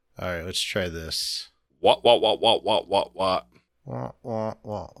All right, let's try this. What? Wah, wah, wah,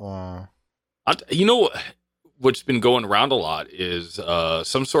 wah. You know what's been going around a lot is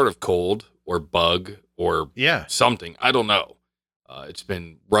some sort of cold or bug or something. I don't know. It's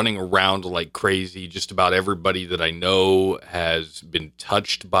been running around like crazy. Just about everybody that I know has been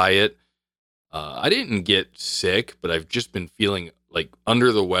touched by it. I didn't get sick, but I've just been feeling like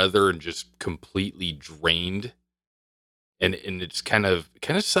under the weather and just completely drained. And it's kind of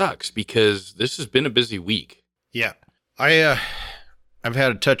sucks because this has been a busy week. Yeah. I've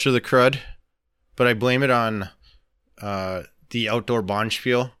had a touch of the crud, but I blame it on the outdoor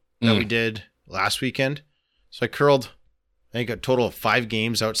bonspiel that we did last weekend. So I curled, I think, a total of 5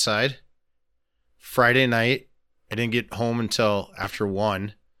 games outside. Friday night, I didn't get home until after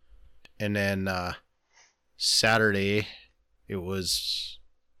 1. And then Saturday, it was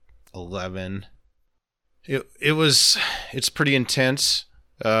 11. It's pretty intense.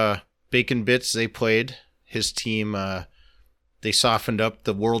 Bacon Bits, they played. His team, they softened up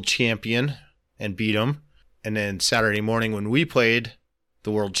the world champion and beat him. And then Saturday morning when we played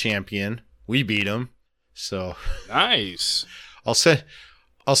the world champion, we beat him. So nice. I'll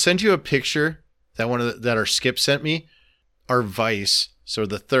send you a picture that our skip sent me. Our vice, so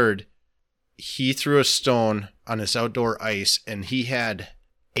the third, he threw a stone on his outdoor ice and he had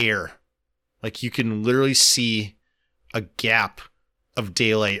air. Like you can literally see a gap of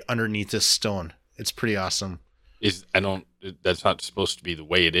daylight underneath this stone. It's pretty awesome. That's not supposed to be the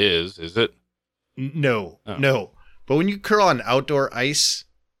way it is it? No. But when you curl on outdoor ice,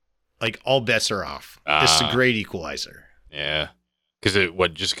 like all bets are off. It's a great equalizer. Yeah. Because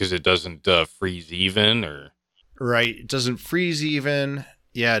it doesn't freeze even or? Right. It doesn't freeze even.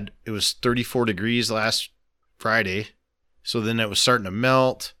 Yeah. It was 34 degrees last Friday. So then it was starting to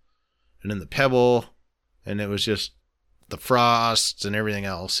melt. And then the pebble, and it was just the frost and everything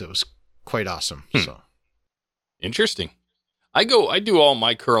else. It was quite awesome. So interesting. I do all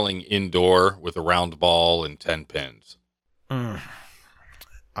my curling indoor with a round ball and 10 pins.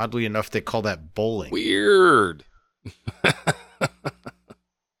 Oddly enough, they call that bowling. Weird.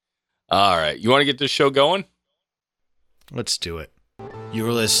 All right. You want to get this show going? Let's do it.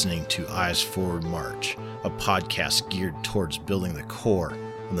 You're listening to Eyes Forward March, a podcast geared towards building the core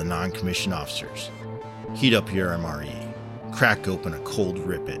of the non-commissioned officers. Heat up your MRE, crack open a cold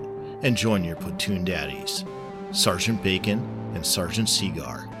Ripet, and join your platoon daddies, Sergeant Bacon and Sergeant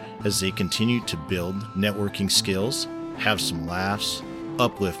Seagar, as they continue to build networking skills, have some laughs,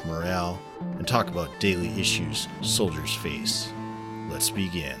 uplift morale, and talk about daily issues soldiers face. Let's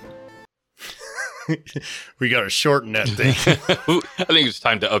begin. We got to shorten that thing. I think it's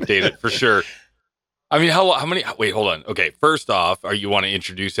time to update it for sure. I mean, how many? Wait, hold on. Okay, first off, you want to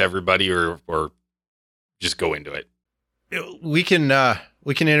introduce everybody or just go into it? We can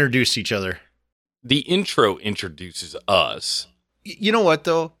introduce each other. The intro introduces us. You know what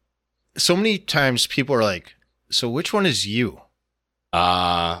though? So many times people are like, "So which one is you?"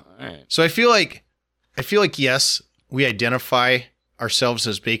 All right. So I feel like yes, we identify ourselves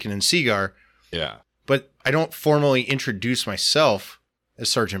as Bacon and Seagar. Yeah. But I don't formally introduce myself as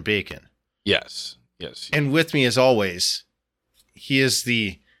Sergeant Bacon. Yes. And with me, as always, he is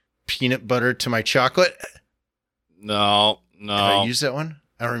the peanut butter to my chocolate. No. Did I use that one?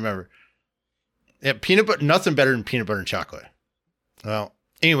 I don't remember. Yeah, peanut butter. Nothing better than peanut butter and chocolate. Well,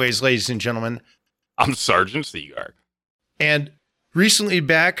 anyways, ladies and gentlemen, I'm Sergeant Seagar. And recently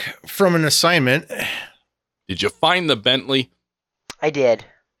back from an assignment. Did you find the Bentley? I did.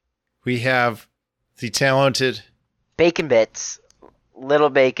 We have the talented Bacon Bits. Little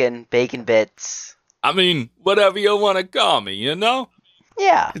Bacon, Bacon Bits. I mean, whatever you want to call me, you know?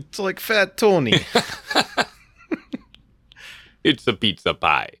 Yeah. It's like Fat Tony. It's a pizza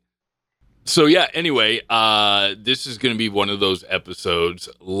pie. So yeah, anyway, this is going to be one of those episodes,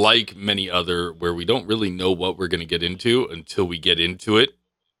 like many other, where we don't really know what we're going to get into until we get into it.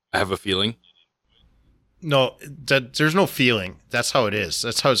 I have a feeling. No, there's no feeling. That's how it is.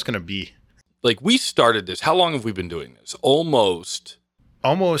 That's how it's going to be. Like, we started this. How long have we been doing this? Almost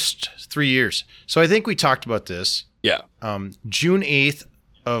 3 years. So I think we talked about this. Yeah. June 8th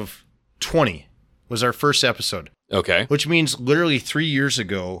of 20 was our first episode. Okay. Which means literally 3 years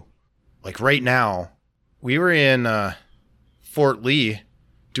ago, like right now, we were in Fort Lee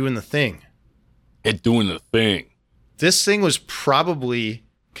doing the thing. Doing the thing. This thing was probably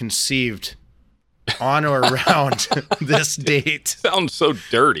conceived on or around this date. Sounds so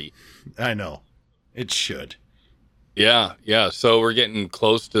dirty. I know. It should. Yeah. So we're getting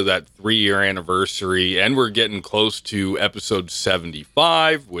close to that 3-year anniversary, and we're getting close to episode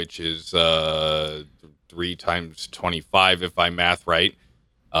 75, which is 3 times 25, if I math right.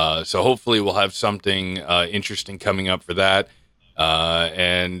 So hopefully we'll have something interesting coming up for that.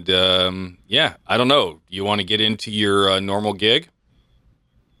 Yeah, I don't know. Do you want to get into your normal gig?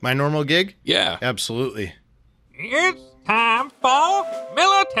 My normal gig? Yeah. Absolutely. It's time for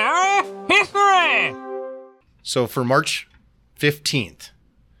military history. So for March 15th,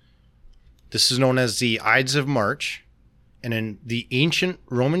 this is known as the Ides of March. And in the ancient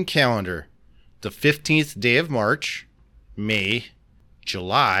Roman calendar, the 15th day of March, May,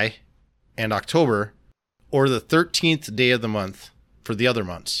 July, and October, or the 13th day of the month for the other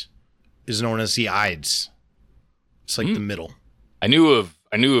months, is known as the Ides. It's like the middle. I knew of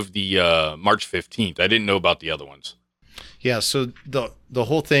the March 15th. I didn't know about the other ones. Yeah, so the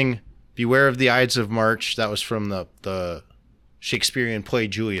whole thing, beware of the Ides of March, that was from the Shakespearean play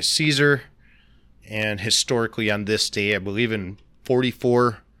Julius Caesar. And historically on this day, I believe in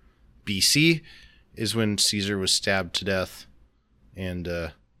 44 BC, is when Caesar was stabbed to death and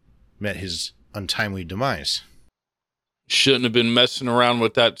met his untimely demise. Shouldn't have been messing around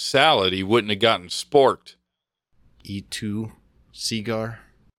with that salad. He wouldn't have gotten sporked. E2 cigar.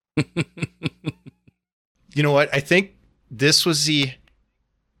 You know what? I think this was it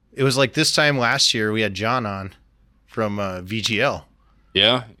was like this time last year we had John on from VGL.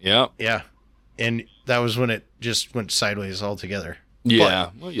 Yeah. Yeah. And that was when it just went sideways altogether. Yeah.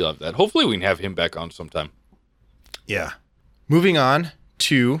 Well, you love that. Hopefully we can have him back on sometime. Yeah. Moving on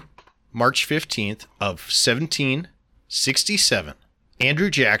to March 15th of 1767. Andrew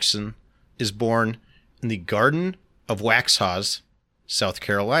Jackson is born in the Garden of Waxhaws, South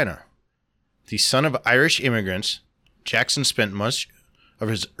Carolina. The son of Irish immigrants, Jackson spent much of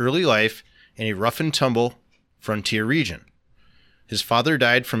his early life in a rough and tumble frontier region. His father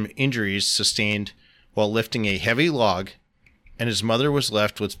died from injuries sustained while lifting a heavy log, and his mother was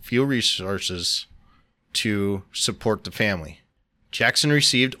left with few resources to support the family. Jackson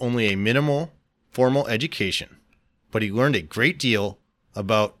received only a minimal formal education, but he learned a great deal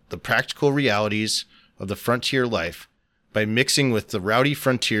about the practical realities of the frontier life by mixing with the rowdy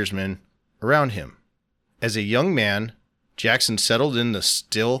frontiersmen around him. As a young man, Jackson settled in the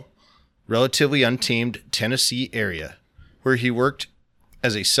still relatively untamed Tennessee area, where he worked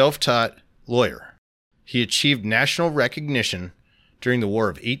as a self-taught lawyer. He achieved national recognition during the War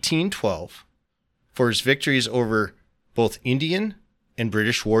of 1812 for his victories over both Indian and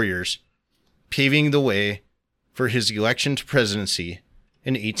British warriors, paving the way for his election to presidency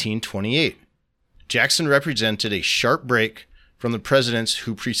in 1828. Jackson represented a sharp break from the presidents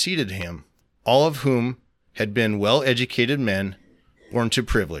who preceded him, all of whom had been well-educated men born to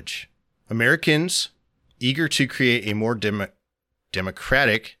privilege. Americans, eager to create a more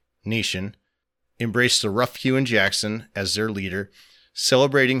democratic nation, embraced the rough-hewn Jackson as their leader,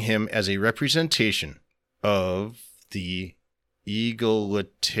 celebrating him as a representation of the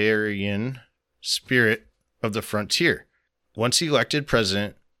egalitarian spirit of the frontier. Once elected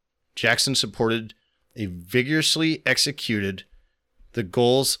president, Jackson supported and vigorously executed the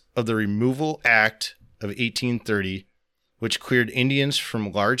goals of the Removal Act of 1830, which cleared Indians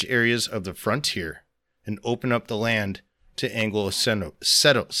from large areas of the frontier and opened up the land to Anglo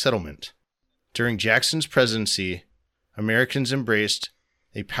settlement. During Jackson's presidency, Americans embraced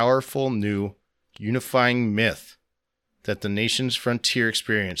a powerful new unifying myth that the nation's frontier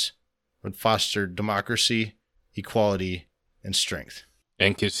experience would foster democracy, equality, and strength.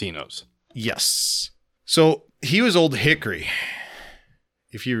 And casinos. Yes. So he was Old Hickory,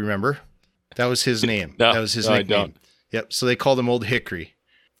 if you remember. That was his name. No, that was his no, nickname. I don't. Yep. So they called him Old Hickory.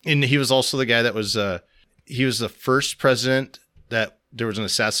 And he was also the guy that was, he was the first president that there was an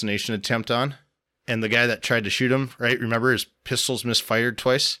assassination attempt on. And the guy that tried to shoot him, right? Remember his pistols misfired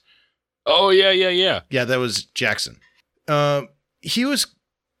twice? Oh, yeah. Yeah, that was Jackson. He was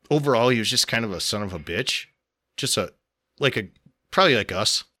just kind of a son of a bitch. Just probably like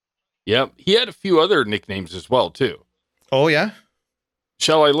us. Yep. He had a few other nicknames as well, too. Oh, yeah?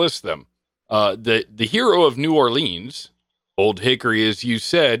 Shall I list them? The hero of New Orleans, Old Hickory, as you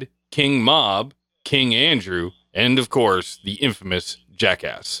said, King Mob, King Andrew, and, of course, the infamous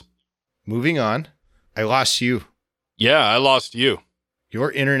Jackass. Moving on. I lost you. Yeah, I lost you.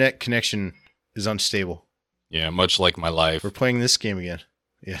 Your internet connection is unstable. Yeah, much like my life. We're playing this game again.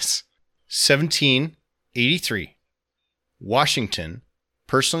 Yes. 1783. Washington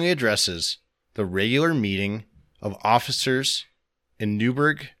personally addresses the regular meeting of officers in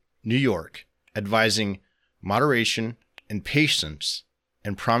Newburgh, New York, advising moderation and patience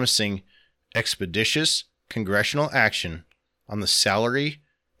and promising expeditious congressional action on the salary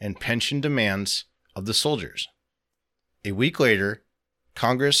and pension demands of the soldiers. A week later,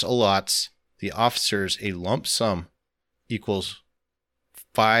 Congress allots the officers a lump sum equals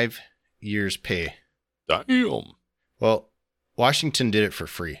 5 years' pay. Damn. Well, Washington did it for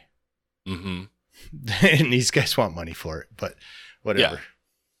free. Mm-hmm. And these guys want money for it, but whatever. Yeah.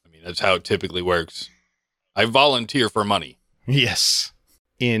 I mean, that's how it typically works. I volunteer for money. Yes.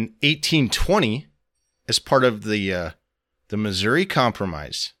 In 1820, as part of the Missouri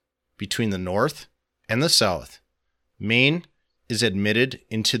Compromise between the North and the South, Maine is admitted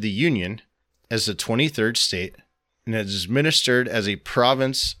into the Union as the 23rd state and is administered as a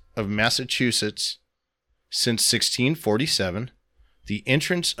province of Massachusetts since 1647. The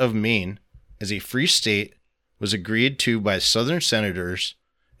entrance of Maine as a free state was agreed to by Southern senators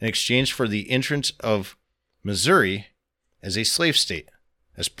in exchange for the entrance of Missouri as a slave state.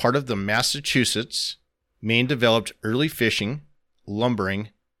 As part of the Massachusetts, Maine developed early fishing, lumbering,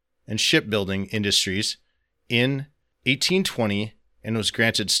 and shipbuilding industries in 1820 and was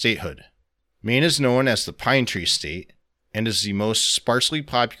granted statehood. Maine is known as the Pine Tree State and is the most sparsely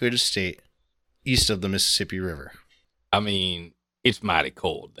populated state east of the Mississippi River. I mean, it's mighty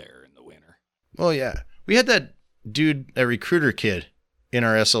cold there in the winter. Oh, yeah. We had that dude, that recruiter kid, in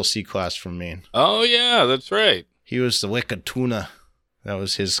our SLC class from Maine. Oh, yeah, that's right. He was the wicked tuna. That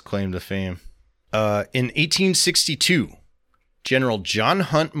was his claim to fame. In 1862, General John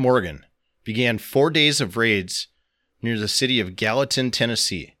Hunt Morgan began 4 days of raids near the city of Gallatin,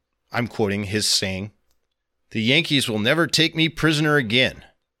 Tennessee. I'm quoting his saying, "The Yankees will never take me prisoner again,"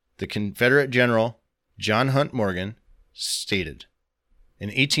 the Confederate General John Hunt Morgan stated. In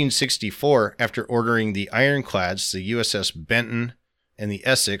 1864, after ordering the ironclads, the USS Benton and the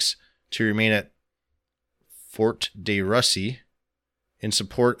Essex, to remain at Fort de Russy in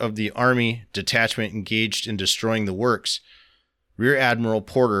support of the Army detachment engaged in destroying the works, Rear Admiral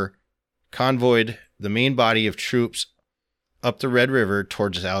Porter convoyed the main body of troops up the Red River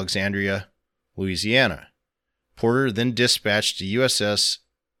towards Alexandria, Louisiana. Porter then dispatched the USS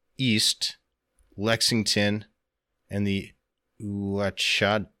East, Lexington, and the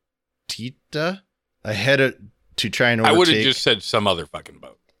Ouachita ahead to try and overtake. I would have just said some other fucking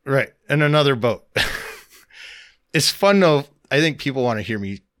boat. Right, and another boat. It's fun, though. I think people want to hear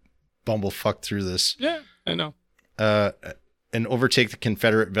me bumblefuck through this. Yeah, I know. And overtake the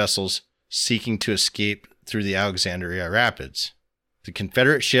Confederate vessels seeking to escape through the Alexandria Rapids. The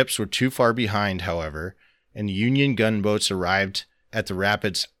Confederate ships were too far behind, however, and Union gunboats arrived at the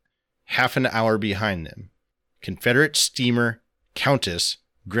rapids half an hour behind them. Confederate steamer Countess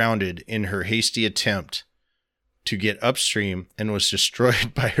grounded in her hasty attempt to get upstream and was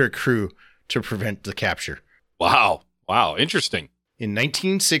destroyed by her crew to prevent the capture. Wow. Interesting. In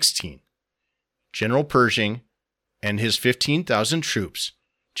 1916, General Pershing and his 15,000 troops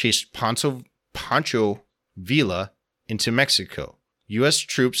chased Pancho Villa into Mexico. U.S.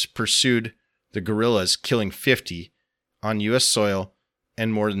 troops pursued the guerrillas, killing 50 on U.S. soil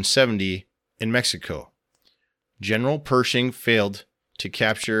and more than 70 in Mexico. General Pershing failed to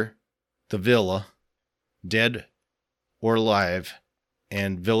capture the Villa, dead or alive,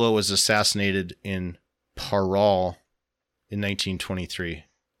 and Villa was assassinated in Parral in 1923.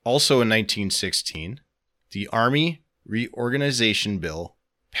 Also in 1916, the Army Reorganization Bill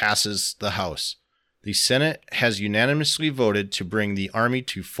passes the House. The Senate has unanimously voted to bring the Army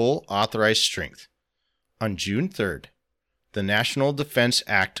to full authorized strength. On June 3rd, the National Defense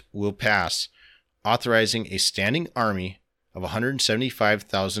Act will pass, authorizing a standing army of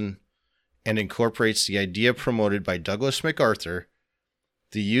 175,000 and incorporates the idea promoted by Douglas MacArthur,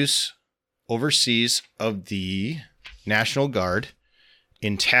 the use overseas of the National Guard,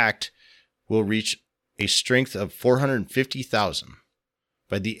 intact, will reach a strength of 450,000.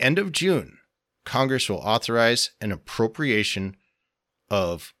 By the end of June, Congress will authorize an appropriation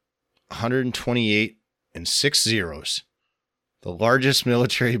of 128 and 6 zeros, the largest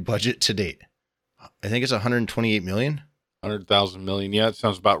military budget to date. I think it's 128 million. 100,000 million. Yeah, it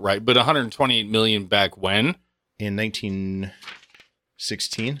sounds about right. But 128 million back when? In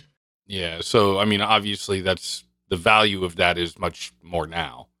 1916. Yeah. So, I mean, obviously that's the value of that is much more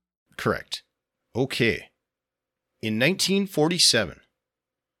now. Correct. Okay. In 1947,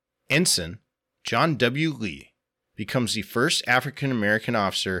 Ensign John W. Lee becomes the first African-American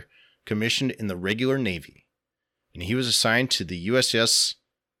officer commissioned in the regular Navy, and he was assigned to the USS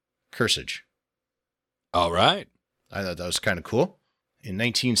Kearsarge. All right. I thought that was kind of cool. In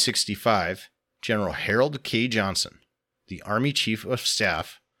 1965, General Harold K. Johnson, the Army Chief of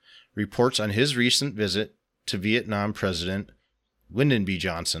Staff, reports on his recent visit to Vietnam President Lyndon B.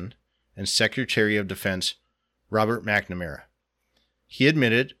 Johnson and Secretary of Defense Robert McNamara. He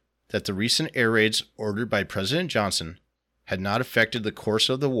admitted that the recent air raids ordered by President Johnson had not affected the course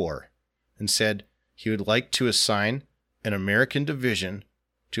of the war and said he would like to assign an American division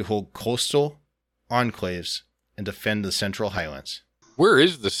to hold coastal enclaves and defend the Central Highlands. Where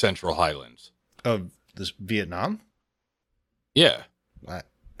is the Central Highlands? Of this Vietnam? Yeah.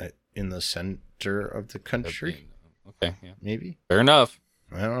 In the center of the country? Okay, yeah. Maybe? Fair enough.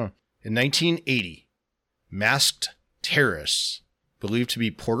 I don't know. In 1980, masked terrorists, believed to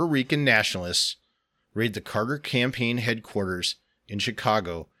be Puerto Rican nationalists, raided the Carter campaign headquarters in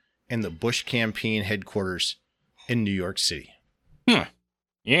Chicago and the Bush campaign headquarters in New York City.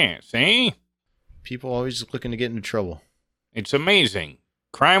 Yeah, see? People always looking to get into trouble. It's amazing.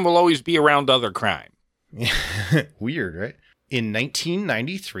 Crime will always be around other crime. Weird, right? In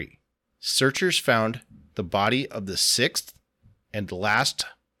 1993, searchers found the body of the sixth and last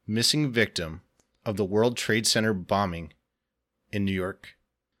missing victim of the World Trade Center bombing in New York.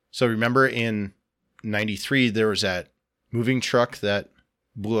 So remember in 93, there was that moving truck that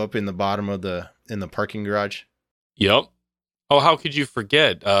blew up in the bottom of the parking garage? Yep. Oh, how could you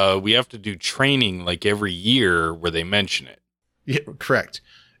forget? We have to do training like every year where they mention it. Yeah, correct.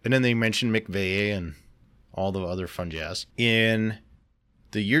 And then they mentioned McVeigh and all the other fun jazz. In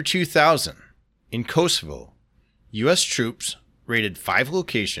the year 2000, in Kosovo, U.S. troops raided 5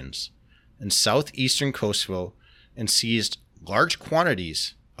 locations in southeastern Kosovo and seized large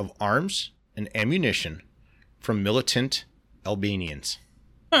quantities of arms and ammunition from militant Albanians.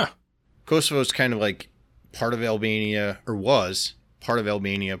 Huh. Kosovo is kind of like part of Albania, or was part of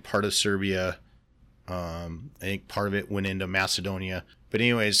Albania, part of Serbia. I think part of it went into Macedonia. But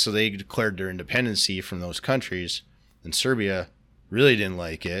anyways, so they declared their independency from those countries, and Serbia really didn't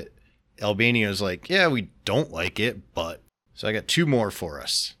like it. Albania was like, yeah, we don't like it, but... So I got 2 more for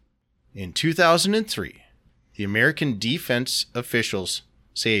us. In 2003, the American defense officials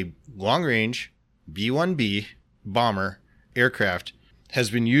say a long-range B-1B bomber aircraft has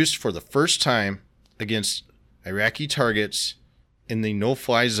been used for the first time against Iraqi targets in the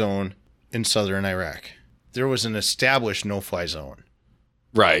no-fly zone in southern Iraq. There was an established no-fly zone.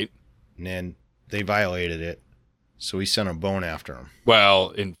 Right. And then they violated it, so we sent a bone after them.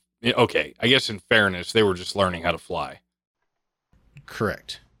 Well, okay, I guess in fairness, they were just learning how to fly.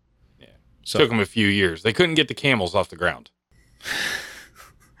 Correct. Yeah. So, took them a few years. They couldn't get the camels off the ground.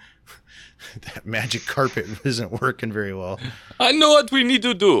 That magic carpet isn't working very well. I know what we need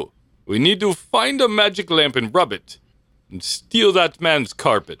to do. We need to find a magic lamp and rub it and steal that man's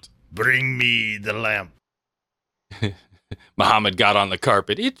carpet. Bring me the lamp. Muhammad got on the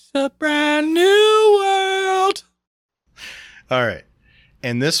carpet. It's a brand new world. All right.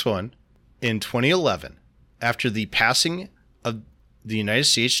 And this one, in 2011, after the passing of the United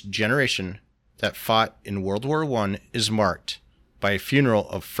States generation that fought in World War I, is marked by a funeral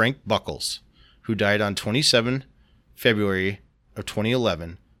of Frank Buckles, who died on 27 February of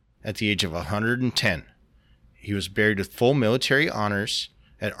 2011 at the age of 110. He was buried with full military honors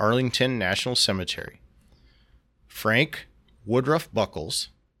at Arlington National Cemetery. Frank Woodruff Buckles,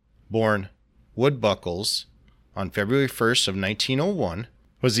 born Wood Buckles on February 1st of 1901,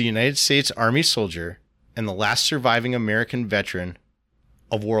 was a United States Army soldier and the last surviving American veteran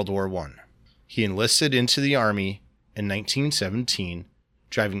of World War I. He enlisted into the Army in 1917,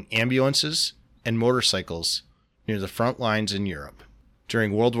 driving ambulances and motorcycles near the front lines in Europe.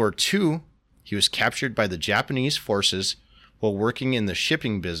 During World War II, he was captured by the Japanese forces while working in the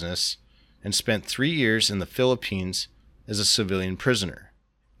shipping business and spent 3 years in the Philippines as a civilian prisoner.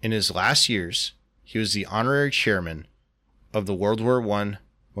 In his last years, he was the honorary chairman of the World War I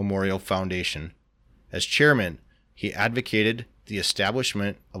Memorial Foundation. As chairman, he advocated the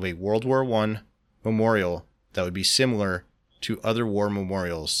establishment of a World War I memorial that would be similar to other war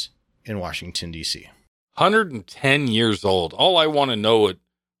memorials in Washington, D.C. 110 years old. All I want to know,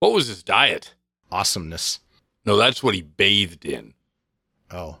 what was his diet? Awesomeness. No, that's what he bathed in.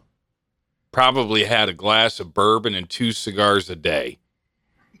 Oh. Probably had a glass of bourbon and 2 cigars a day.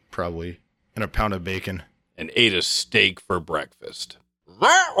 Probably. And a pound of bacon. And ate a steak for breakfast.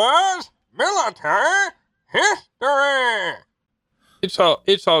 That was military history.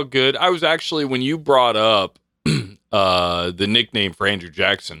 It's all good. I was actually, when you brought up the nickname for Andrew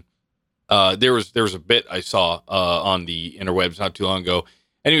Jackson, there was a bit I saw on the interwebs not too long ago,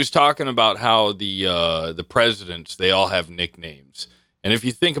 and he was talking about how the presidents, they all have nicknames. And if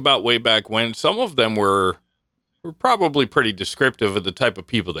you think about way back when, some of them were probably pretty descriptive of the type of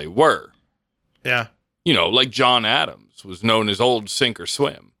people they were. Yeah. You know, like John Adams was known as Old Sink or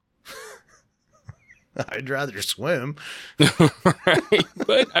Swim. I'd rather swim. Right?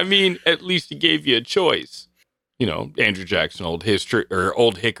 But, I mean, at least he gave you a choice. You know, Andrew Jackson, Old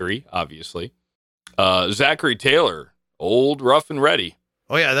Hickory, obviously. Zachary Taylor, Old Rough and Ready.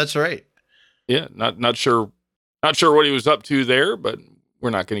 Oh, yeah, that's right. Yeah, not sure what he was up to there, but we're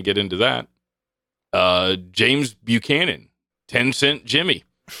not going to get into that. James Buchanan, 10-cent Jimmy.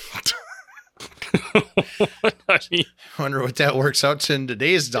 I wonder what that works out to in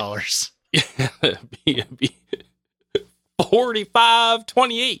today's dollars. Yeah, be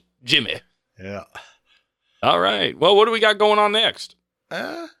 45.28 Jimmy. Yeah. All right. Well, what do we got going on next?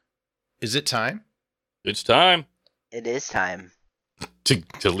 Is it time? It's time. It is time.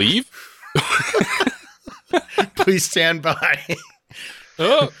 To leave? Please stand by.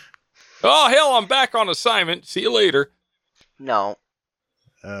 Oh, hell, I'm back on assignment. See you later. No.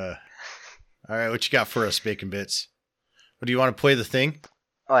 All right, what you got for us, Bacon Bits? What do you want to play the thing?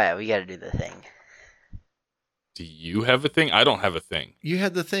 Oh, yeah, we got to do the thing. Do you have a thing? I don't have a thing. You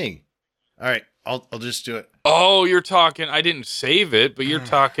had the thing. All right, I'll just do it. Oh, you're talking. I didn't save it, but you're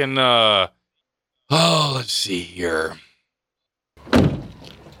talking. Let's see here.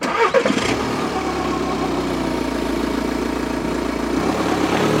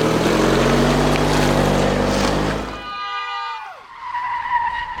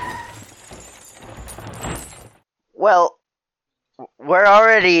 Well, we're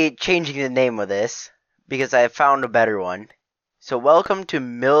already changing the name of this because I found a better one. So welcome to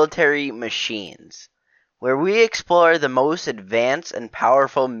Military Machines, where we explore the most advanced and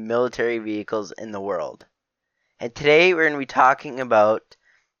powerful military vehicles in the world. And today we're going to be talking about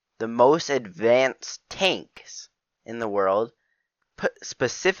the most advanced tanks in the world.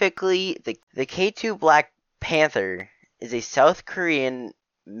 Specifically, the K2 Black Panther is a South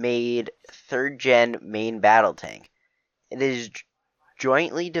Korean-made third-gen main battle tank. It is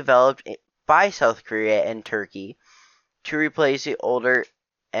jointly developed by South Korea and Turkey to replace the older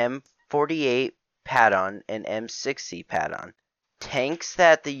M48 Patton and M60 Patton tanks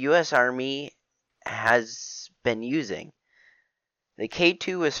that the U.S. Army has been using. The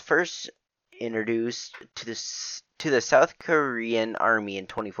K2 was first introduced to the South Korean Army in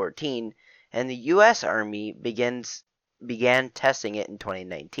 2014, and the U.S. Army began testing it in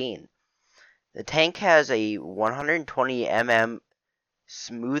 2019. The tank has a 120 mm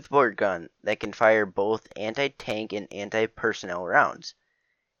smoothbore gun that can fire both anti-tank and anti-personnel rounds.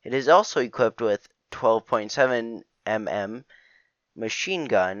 It is also equipped with 12.7 mm machine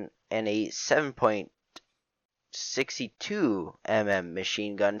gun and a 7.62 mm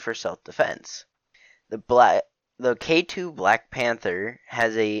machine gun for self-defense. The K2 Black Panther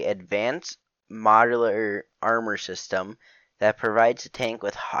has a advanced modular armor system that provides the tank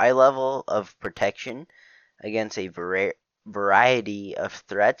with high level of protection against a variety of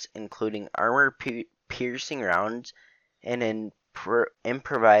threats, including armor-piercing rounds and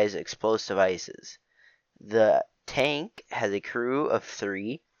improvised explosive devices. The tank has a crew of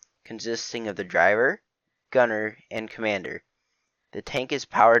 3, consisting of the driver, gunner, and commander. The tank is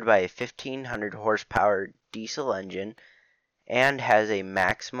powered by a 1,500 horsepower diesel engine and has a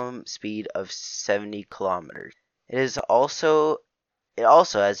maximum speed of 70 kilometers. It also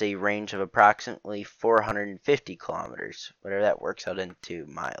has a range of approximately 450 kilometers, whatever that works out into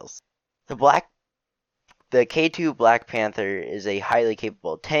miles. The K2 Black Panther is a highly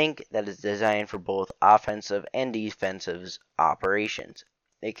capable tank that is designed for both offensive and defensive operations.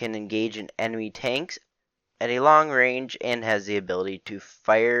 It can engage in enemy tanks at a long range and has the ability to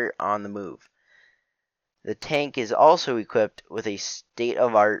fire on the move. The tank is also equipped with a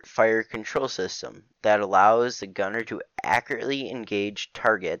state-of-the-art fire control system that allows the gunner to accurately engage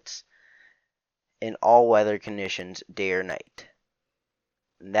targets in all weather conditions, day or night.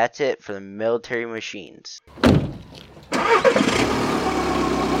 And that's it for the Military Machines.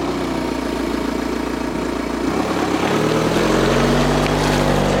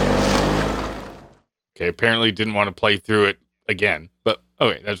 Okay, apparently didn't want to play through it again, but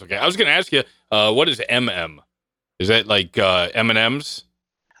okay, that's okay. I was going to ask you, what is MM? Is that like M&M's?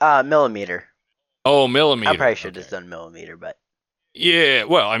 Millimeter. Oh, millimeter. I probably should have done millimeter, but... Yeah,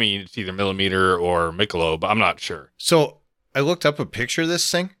 well, I mean, it's either millimeter or Michelob. I'm not sure. So I looked up a picture of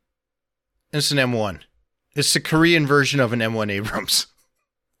this thing. It's an M1. It's the Korean version of an M1 Abrams.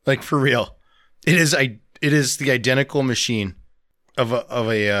 Like, for real. It is the identical machine of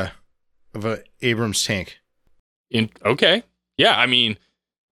a Abrams tank. Okay. Yeah, I mean,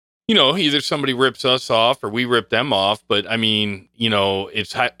 you know, either somebody rips us off or we rip them off. But I mean, you know,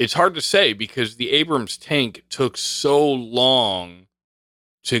 it's hard to say because the Abrams tank took so long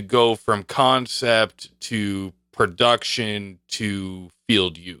to go from concept to production to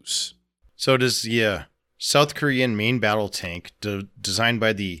field use. So does the South Korean main battle tank designed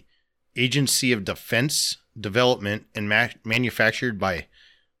by the Agency of Defense Development and manufactured by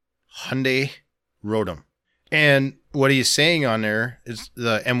Hyundai Rotem. And what he's saying on there is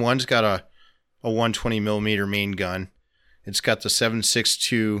the M1's got a 120 millimeter main gun. It's got the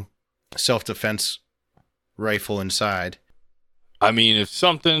 7.62 self-defense rifle inside. I mean, if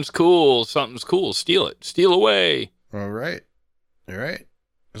something's cool, steal it. Steal away. All right.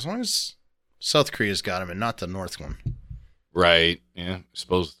 As long as South Korea's got them and not the North one. Right. Yeah, I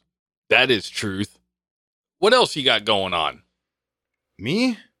suppose that is truth. What else you got going on?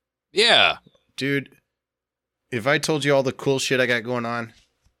 Me? Yeah. Dude, if I told you all the cool shit I got going on,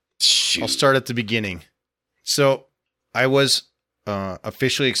 Shoot. I'll start at the beginning. So I was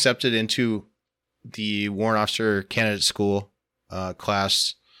officially accepted into the Warrant Officer Candidate School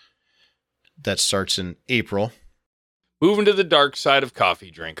class that starts in April. Moving to the dark side of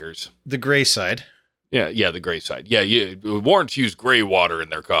coffee drinkers. The gray side. Yeah, the gray side. Yeah, warrants use gray water in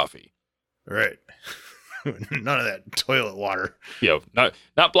their coffee. Right. None of that toilet water. Yeah,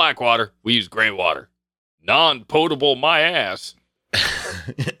 not black water. We use gray water. Non-potable my ass.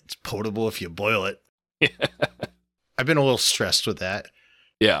 It's potable if you boil it. I've been a little stressed with that.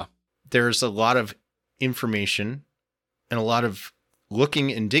 Yeah. There's a lot of information and a lot of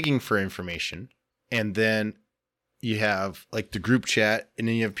looking and digging for information. And then you have like the group chat, and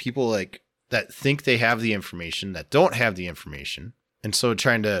then you have people like that think they have the information that don't have the information. And so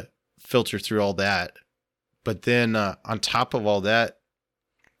trying to filter through all that. But then on top of all that,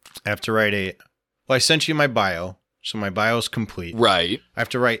 I have to write I sent you my bio. So my bio is complete. Right. I have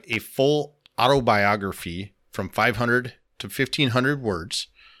to write a full autobiography from 500 to 1,500 words.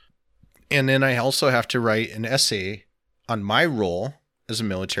 And then I also have to write an essay on my role as a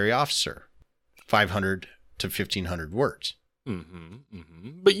military officer, 500 to 1,500 words.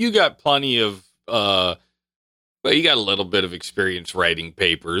 But you got plenty of, you got a little bit of experience writing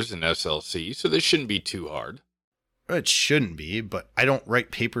papers in SLC, so this shouldn't be too hard. It shouldn't be, but I don't write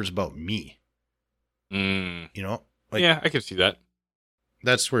papers about me. You know? Yeah, I can see that.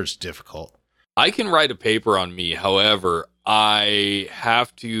 That's where it's difficult. I can write a paper on me. However, I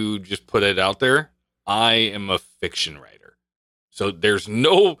have to just put it out there. I am a fiction writer. So there's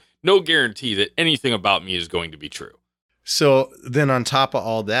no guarantee that anything about me is going to be true. So then on top of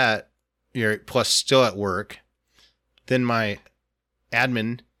all that, you're plus still at work. Then my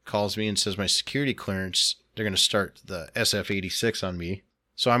admin calls me and says my security clearance, they're going to start the SF-86 on me.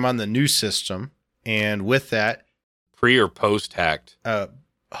 So I'm on the new system. And with that, pre or post hacked?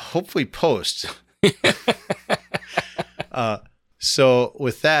 Hopefully post. So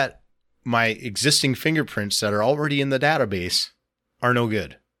with that, my existing fingerprints that are already in the database are no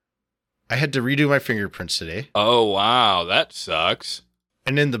good. I had to redo my fingerprints today. Oh, wow. That sucks.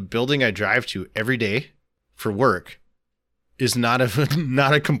 And then the building I drive to every day for work is not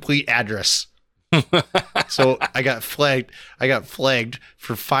a complete address. So I got flagged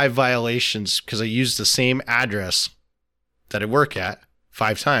for 5 violations because I used the same address that I work at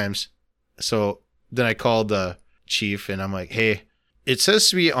 5 times. So then I called the chief and I'm like, hey, it says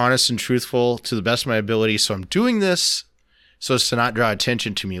to be honest and truthful to the best of my ability. So I'm doing this so as to not draw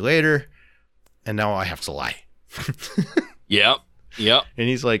attention to me later. And now I have to lie. Yep. And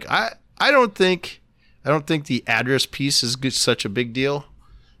he's like, I don't think the address piece is such a big deal.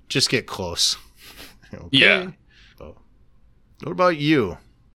 Just get close. Okay. Yeah. So, what about you?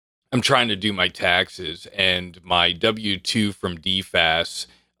 I'm trying to do my taxes and my W-2 from DFAS.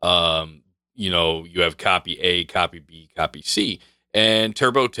 You have copy A, copy B, copy C, and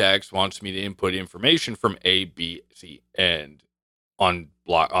TurboTax wants me to input information from A, B, C, and on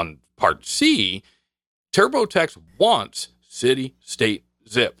part C, TurboTax wants city, state,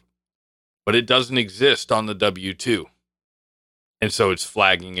 zip, but it doesn't exist on the W-2. And so it's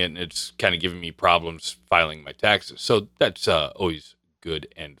flagging it, and it's kind of giving me problems filing my taxes. So that's always good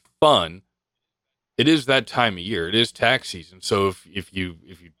and fun. It is that time of year. It is tax season. So if you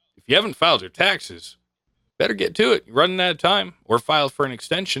haven't filed your taxes, better get to it. You're running out of time, or file for an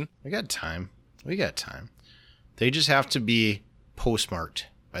extension. We got time. They just have to be postmarked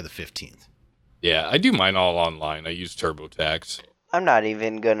by the 15th. Yeah, I do mine all online. I use TurboTax. I'm not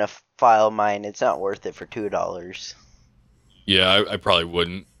even gonna file mine. It's not worth it for $2. Yeah, I probably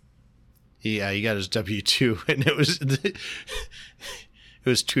wouldn't. Yeah, he got his W-2, and it was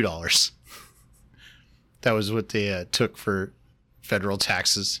 $2. That was what they took for federal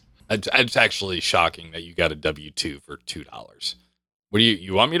taxes. It's actually shocking that you got a W-2 for $2. What do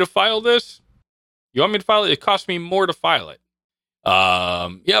you want me to file this? You want me to file it? It cost me more to file it.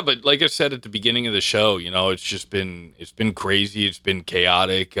 Yeah, but like I said at the beginning of the show, it's been crazy. It's been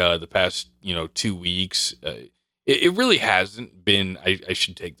chaotic the past 2 weeks. It really hasn't been. I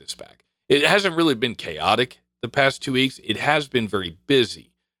should take this back. It hasn't really been chaotic the past 2 weeks. It has been very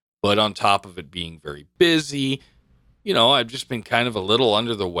busy, but on top of it being very busy, I've just been kind of a little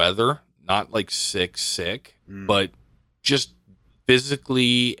under the weather. Not like sick, but just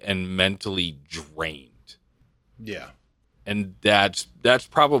physically and mentally drained. Yeah. And that's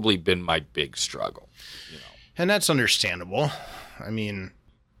probably been my big struggle. And that's understandable. I mean,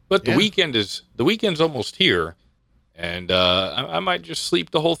 but the weekend's almost here, and I might just sleep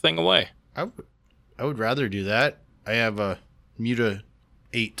the whole thing away. I would rather do that. I have a Muta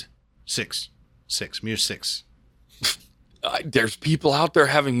 6. There's people out there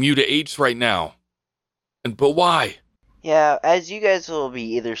having Muta 8s right now. But why? Yeah, as you guys will be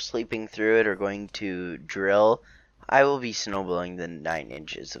either sleeping through it or going to drill, I will be snowballing the 9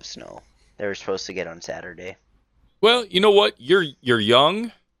 inches of snow they were supposed to get on Saturday. Well, you know what? You're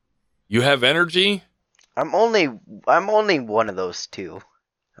young. You have energy. I'm only one of those two.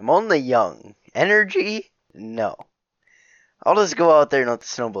 I'm only young. Energy? No. I'll just go out there and let the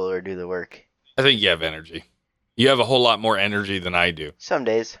snowblower do the work. I think you have energy. You have a whole lot more energy than I do. Some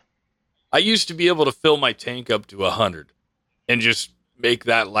days. I used to be able to fill my tank up to 100 and just make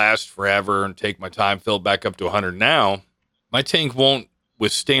that last forever and take my time, fill it back up to 100. Now, my tank won't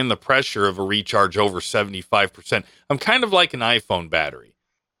withstand the pressure of a recharge over 75%. I'm kind of like an iPhone battery.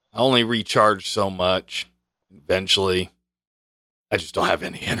 I only recharge so much. Eventually, I just don't have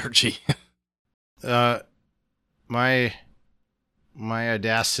any energy. My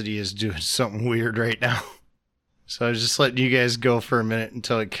Audacity is doing something weird right now. So I was just letting you guys go for a minute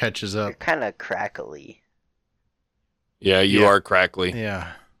until it catches up. You're kind of crackly. Yeah, you are crackly.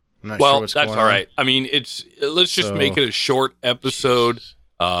 Yeah. I'm not well, sure what's that's going all on. right. I mean, let's just make it a short episode.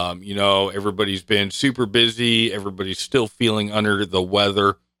 Everybody's been super busy. Everybody's still feeling under the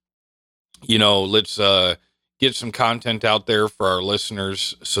weather. Let's get some content out there for our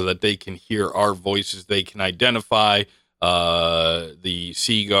listeners so that they can hear our voices. They can identify the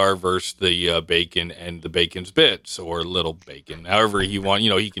cigar versus the bacon and the bacon's bits or little bacon. However he wants,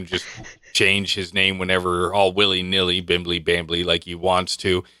 he can just change his name whenever, all willy-nilly, bimbly bambly like he wants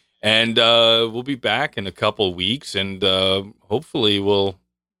to. And we'll be back in a couple of weeks, and hopefully we'll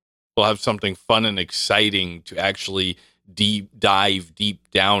have something fun and exciting to actually dive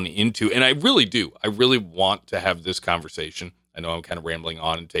deep down into. And I really do. I really want to have this conversation. I know I'm kind of rambling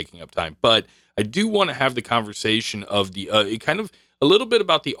on and taking up time, but I do want to have the conversation of the kind of a little bit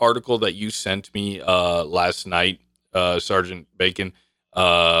about the article that you sent me last night, Sergeant Bacon.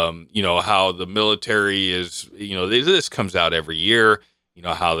 How the military is, this comes out every year.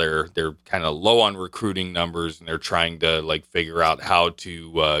 How they're kind of low on recruiting numbers, and they're trying to figure out how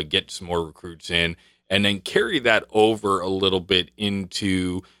to get some more recruits in, and then carry that over a little bit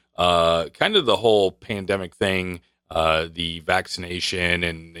into kind of the whole pandemic thing, the vaccination,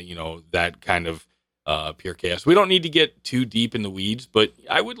 and that kind of pure chaos. We don't need to get too deep in the weeds, but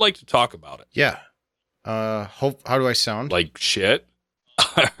I would like to talk about it. Yeah. How do I sound? Like shit.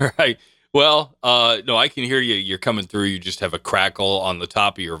 All right. Well, no, I can hear you. You're coming through. You just have a crackle on the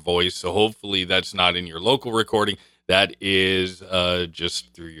top of your voice. So hopefully that's not in your local recording. That is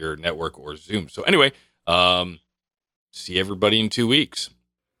just through your network or Zoom. So anyway, see everybody in 2 weeks.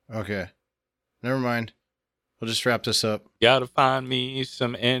 Okay. Never mind. We'll just wrap this up. Gotta find me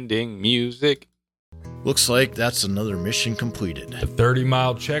some ending music. Looks like that's another mission completed. A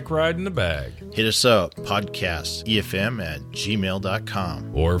 30-mile check ride in the bag. Hit us up,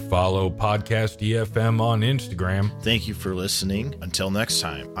 podcastefm@gmail.com. Or follow Podcast EFM on Instagram. Thank you for listening. Until next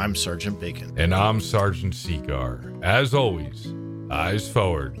time, I'm Sergeant Bacon. And I'm Sergeant Seagar. As always, eyes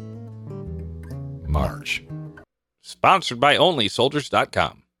forward. March. Sponsored by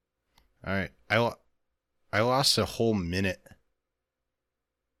OnlySoldiers.com. All right. I lost a whole minute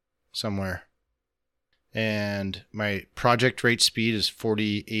somewhere. And my project rate speed is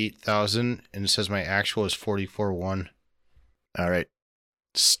 48,000, and it says my actual is 44.1. All right.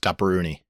 Stop Rooney.